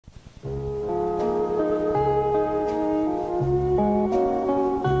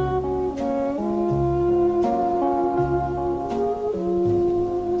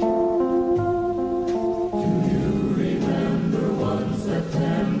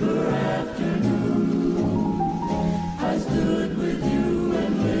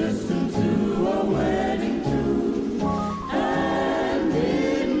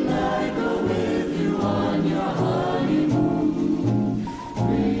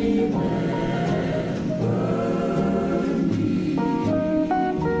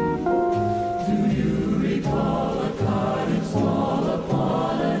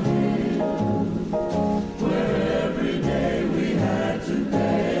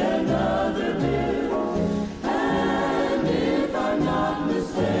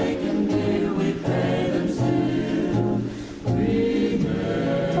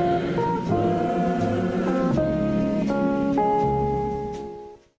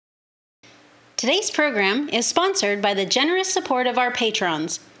Today's program is sponsored by the generous support of our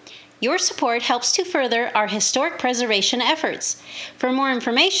patrons. Your support helps to further our historic preservation efforts. For more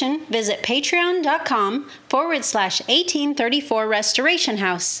information, visit patreon.com/1834 Restoration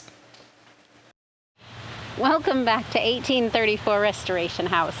House. Welcome back to 1834 Restoration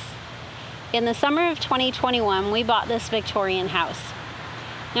House. In the summer of 2021, we bought this Victorian house.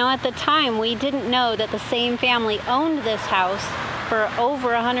 Now at the time, we didn't know that the same family owned this house for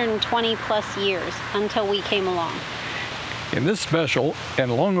over 120 plus years until we came along. In this special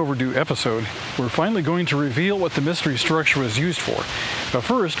and long overdue episode, we're finally going to reveal what the mystery structure was used for. But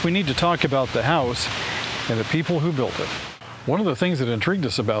first, we need to talk about the house and the people who built it. One of the things that intrigued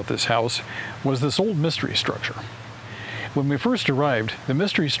us about this house was this old mystery structure. When we first arrived, the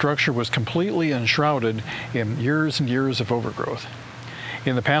mystery structure was completely enshrouded in years and years of overgrowth.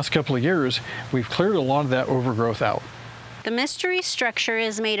 In the past couple of years, we've cleared a lot of that overgrowth out. The mystery structure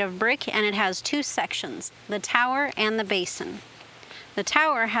is made of brick and it has two sections, the tower and the basin. The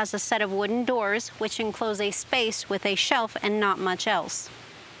tower has a set of wooden doors which enclose a space with a shelf and not much else.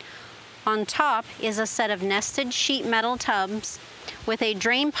 On top is a set of nested sheet metal tubs with a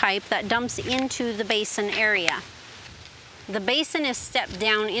drain pipe that dumps into the basin area. The basin is stepped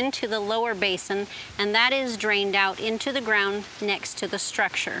down into the lower basin and that is drained out into the ground next to the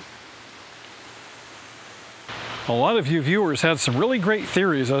structure. A lot of you viewers had some really great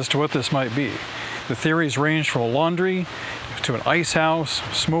theories as to what this might be. The theories range from a laundry to an ice house,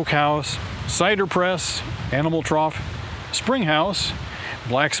 smokehouse, cider press, animal trough, spring house,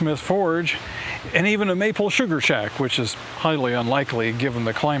 blacksmith forge, and even a maple sugar shack, which is highly unlikely given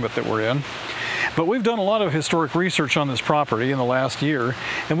the climate that we're in. But we've done a lot of historic research on this property in the last year,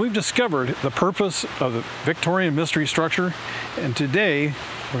 and we've discovered the purpose of the Victorian mystery structure, and today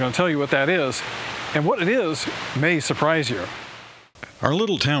we're going to tell you what that is. And what it is may surprise you. Our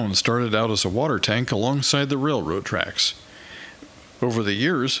little town started out as a water tank alongside the railroad tracks. Over the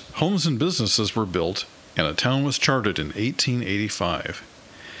years, homes and businesses were built, and a town was chartered in 1885.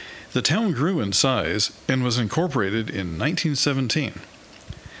 The town grew in size and was incorporated in 1917.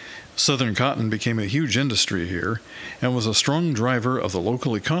 Southern cotton became a huge industry here and was a strong driver of the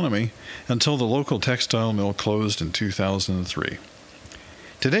local economy until the local textile mill closed in 2003.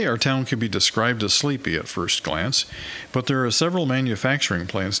 Today, our town can be described as sleepy at first glance, but there are several manufacturing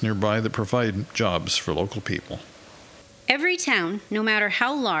plants nearby that provide jobs for local people. Every town, no matter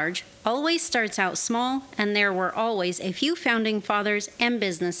how large, always starts out small, and there were always a few founding fathers and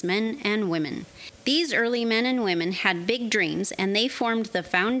businessmen and women. These early men and women had big dreams, and they formed the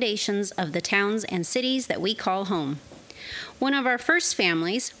foundations of the towns and cities that we call home. One of our first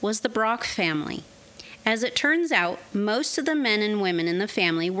families was the Brock family. As it turns out, most of the men and women in the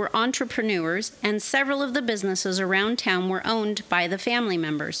family were entrepreneurs, and several of the businesses around town were owned by the family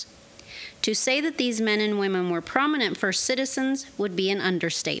members. To say that these men and women were prominent first citizens would be an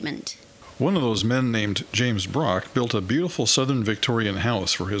understatement. One of those men, named James Brock, built a beautiful southern Victorian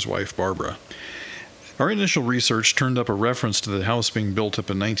house for his wife Barbara. Our initial research turned up a reference to the house being built up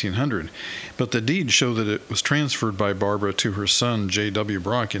in 1900, but the deeds show that it was transferred by Barbara to her son J.W.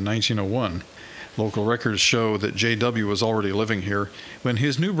 Brock in 1901. Local records show that J.W. was already living here when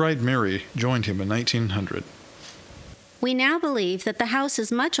his new bride Mary joined him in 1900. We now believe that the house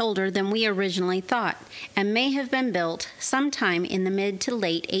is much older than we originally thought and may have been built sometime in the mid to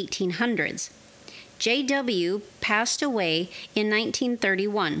late 1800s. J.W. passed away in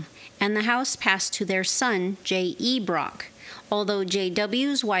 1931 and the house passed to their son J.E. Brock, although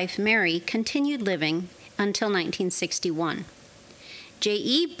J.W.'s wife Mary continued living until 1961.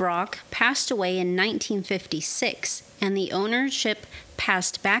 J.E. Brock passed away in 1956, and the ownership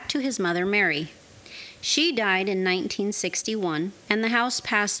passed back to his mother, Mary. She died in 1961, and the house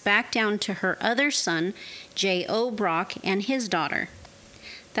passed back down to her other son, J.O. Brock, and his daughter.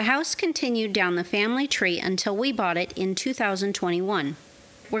 The house continued down the family tree until we bought it in 2021.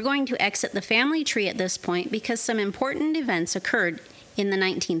 We're going to exit the family tree at this point because some important events occurred in the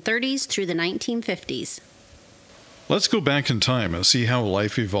 1930s through the 1950s. Let's go back in time and see how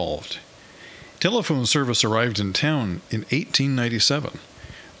life evolved. Telephone service arrived in town in 1897.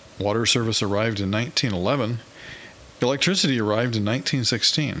 Water service arrived in 1911. Electricity arrived in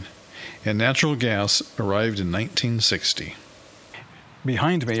 1916. And natural gas arrived in 1960.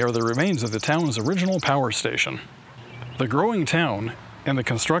 Behind me are the remains of the town's original power station. The growing town and the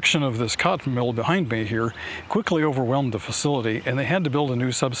construction of this cotton mill behind me here quickly overwhelmed the facility, and they had to build a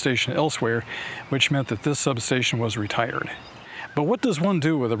new substation elsewhere, which meant that this substation was retired. But what does one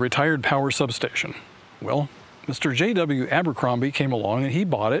do with a retired power substation? Well, Mr. J.W. Abercrombie came along and he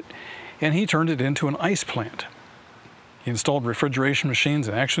bought it, and he turned it into an ice plant. He installed refrigeration machines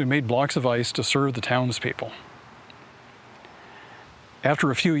and actually made blocks of ice to serve the townspeople.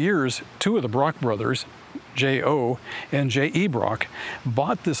 After a few years, two of the Brock brothers, J.O. and J.E. Brock,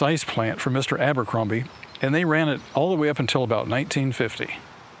 bought this ice plant from Mr. Abercrombie, and they ran it all the way up until about 1950.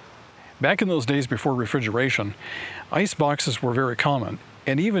 Back in those days before refrigeration, ice boxes were very common,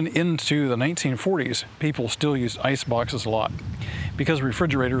 and even into the 1940s, people still used ice boxes a lot because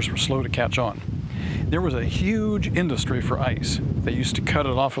refrigerators were slow to catch on. There was a huge industry for ice. They used to cut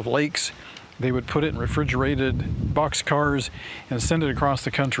it off of lakes. They would put it in refrigerated box cars and send it across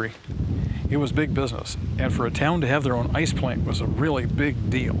the country. It was big business, and for a town to have their own ice plant was a really big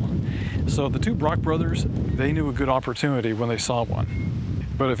deal. So the two Brock brothers, they knew a good opportunity when they saw one.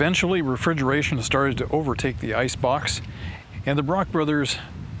 But eventually refrigeration started to overtake the ice box, and the Brock brothers,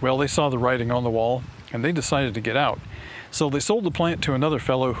 well, they saw the writing on the wall and they decided to get out. So they sold the plant to another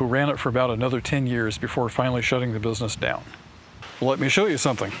fellow who ran it for about another 10 years before finally shutting the business down. Well, let me show you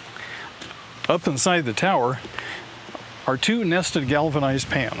something. Up inside the tower are two nested galvanized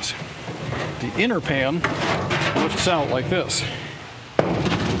pans. The inner pan lifts out like this,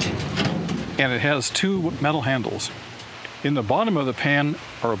 and it has two metal handles. In the bottom of the pan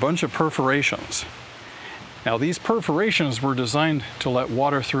are a bunch of perforations. Now these perforations were designed to let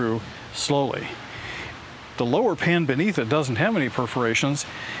water through slowly. The lower pan beneath it doesn't have any perforations,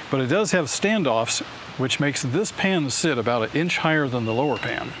 but it does have standoffs, which makes this pan sit about an inch higher than the lower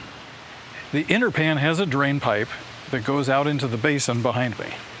pan. The inner pan has a drain pipe that goes out into the basin behind me.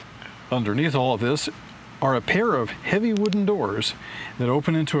 Underneath all of this are a pair of heavy wooden doors that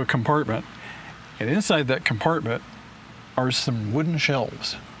open into a compartment, and inside that compartment are some wooden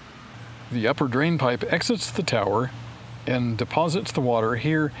shelves. The upper drain pipe exits the tower and deposits the water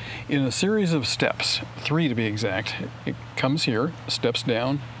here in a series of steps, 3 to be exact. It comes here, steps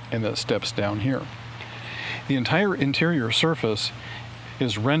down, and then steps down here. The entire interior surface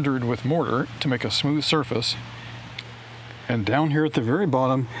is rendered with mortar to make a smooth surface, and down here at the very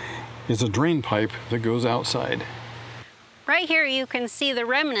bottom is a drain pipe that goes outside. Right here you can see the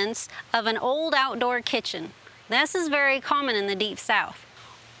remnants of an old outdoor kitchen. This is very common in the Deep South.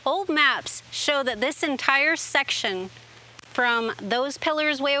 Old maps show that this entire section from those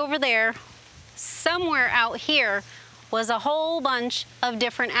pillars way over there, somewhere out here, was a whole bunch of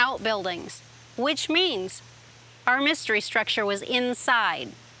different outbuildings, which means our mystery structure was inside.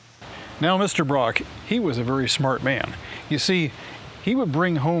 Now Mr. Brock, he was a very smart man. You see, he would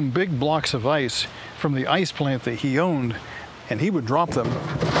bring home big blocks of ice from the ice plant that he owned, and he would drop them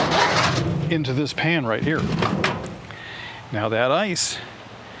into this pan right here. Now that ice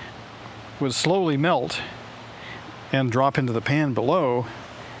would slowly melt and drop into the pan below,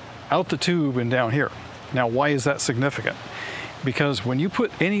 out the tube and down here. Now why is that significant? Because when you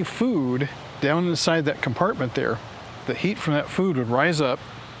put any food down inside that compartment there, the heat from that food would rise up,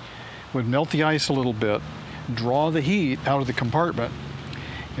 would melt the ice a little bit, draw the heat out of the compartment,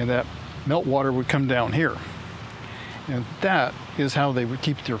 and that melt water would come down here. And that is how they would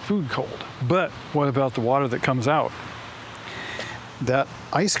keep their food cold. But what about the water that comes out? That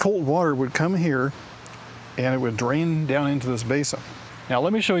ice cold water would come here and it would drain down into this basin. Now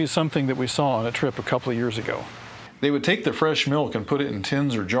let me show you something that we saw on a trip a couple of years ago. They would take the fresh milk and put it in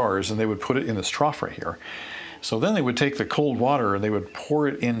tins or jars, and they would put it in this trough right here. So then they would take the cold water and they would pour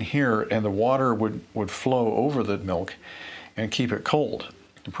it in here, and the water would flow over the milk and keep it cold.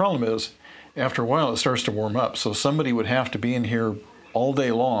 The problem is, after a while it starts to warm up, so somebody would have to be in here all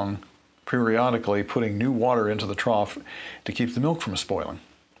day long, periodically putting new water into the trough to keep the milk from spoiling.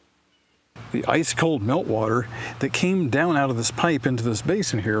 The ice cold melt water that came down out of this pipe into this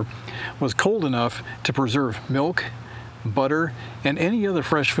basin here was cold enough to preserve milk, butter, and any other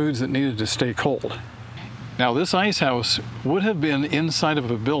fresh foods that needed to stay cold. Now this ice house would have been inside of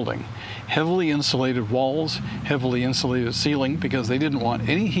a building, heavily insulated walls, heavily insulated ceiling, because they didn't want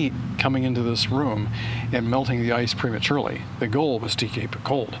any heat coming into this room and melting the ice prematurely. The goal was to keep it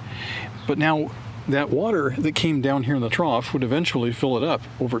cold. But now that water that came down here in the trough would eventually fill it up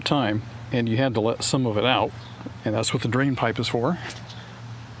over time, and you had to let some of it out, and that's what the drain pipe is for.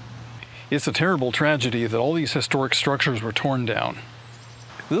 It's a terrible tragedy that all these historic structures were torn down.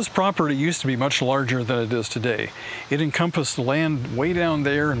 This property used to be much larger than it is today. It encompassed land way down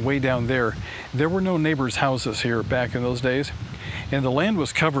there and way down there. There were no neighbors' houses here back in those days, and the land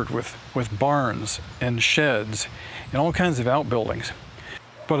was covered with barns and sheds and all kinds of outbuildings.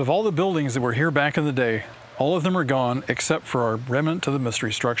 But of all the buildings that were here back in the day, all of them are gone except for our remnant to the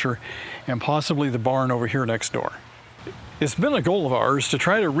mystery structure and possibly the barn over here next door. It's been a goal of ours to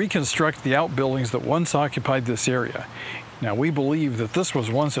try to reconstruct the outbuildings that once occupied this area. Now, we believe that this was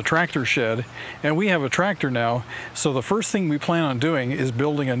once a tractor shed, and we have a tractor now, so the first thing we plan on doing is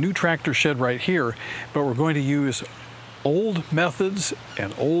building a new tractor shed right here, but we're going to use old methods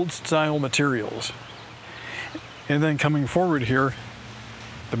and old style materials. And then coming forward here,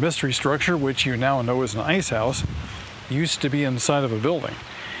 the mystery structure, which you now know is an ice house, used to be inside of a building.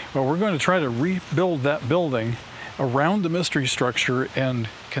 Well, we're going to try to rebuild that building around the mystery structure and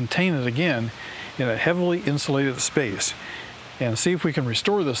contain it again in a heavily insulated space, and see if we can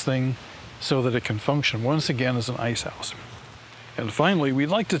restore this thing so that it can function once again as an ice house. And finally, we'd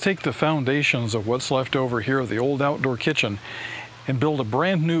like to take the foundations of what's left over here of the old outdoor kitchen and build a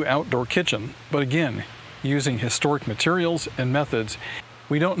brand new outdoor kitchen, but again, using historic materials and methods.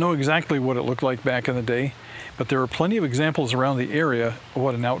 We don't know exactly what it looked like back in the day, but there are plenty of examples around the area of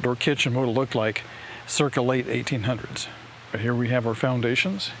what an outdoor kitchen would have looked like circa late 1800s. But here we have our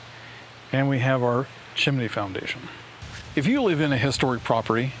foundations, and we have our chimney foundation. If you live in a historic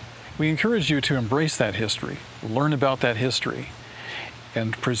property, we encourage you to embrace that history, learn about that history,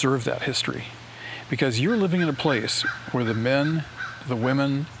 and preserve that history. Because you're living in a place where the men, the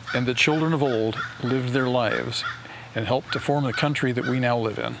women, and the children of old lived their lives and helped to form the country that we now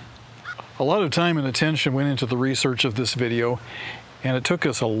live in. A lot of time and attention went into the research of this video, and it took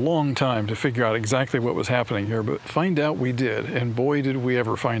us a long time to figure out exactly what was happening here, but find out we did, and boy did we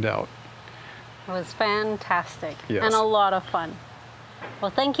ever find out. It was fantastic. Yes. And a lot of fun.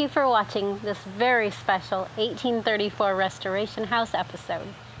 Well, thank you for watching this very special 1834 Restoration House episode.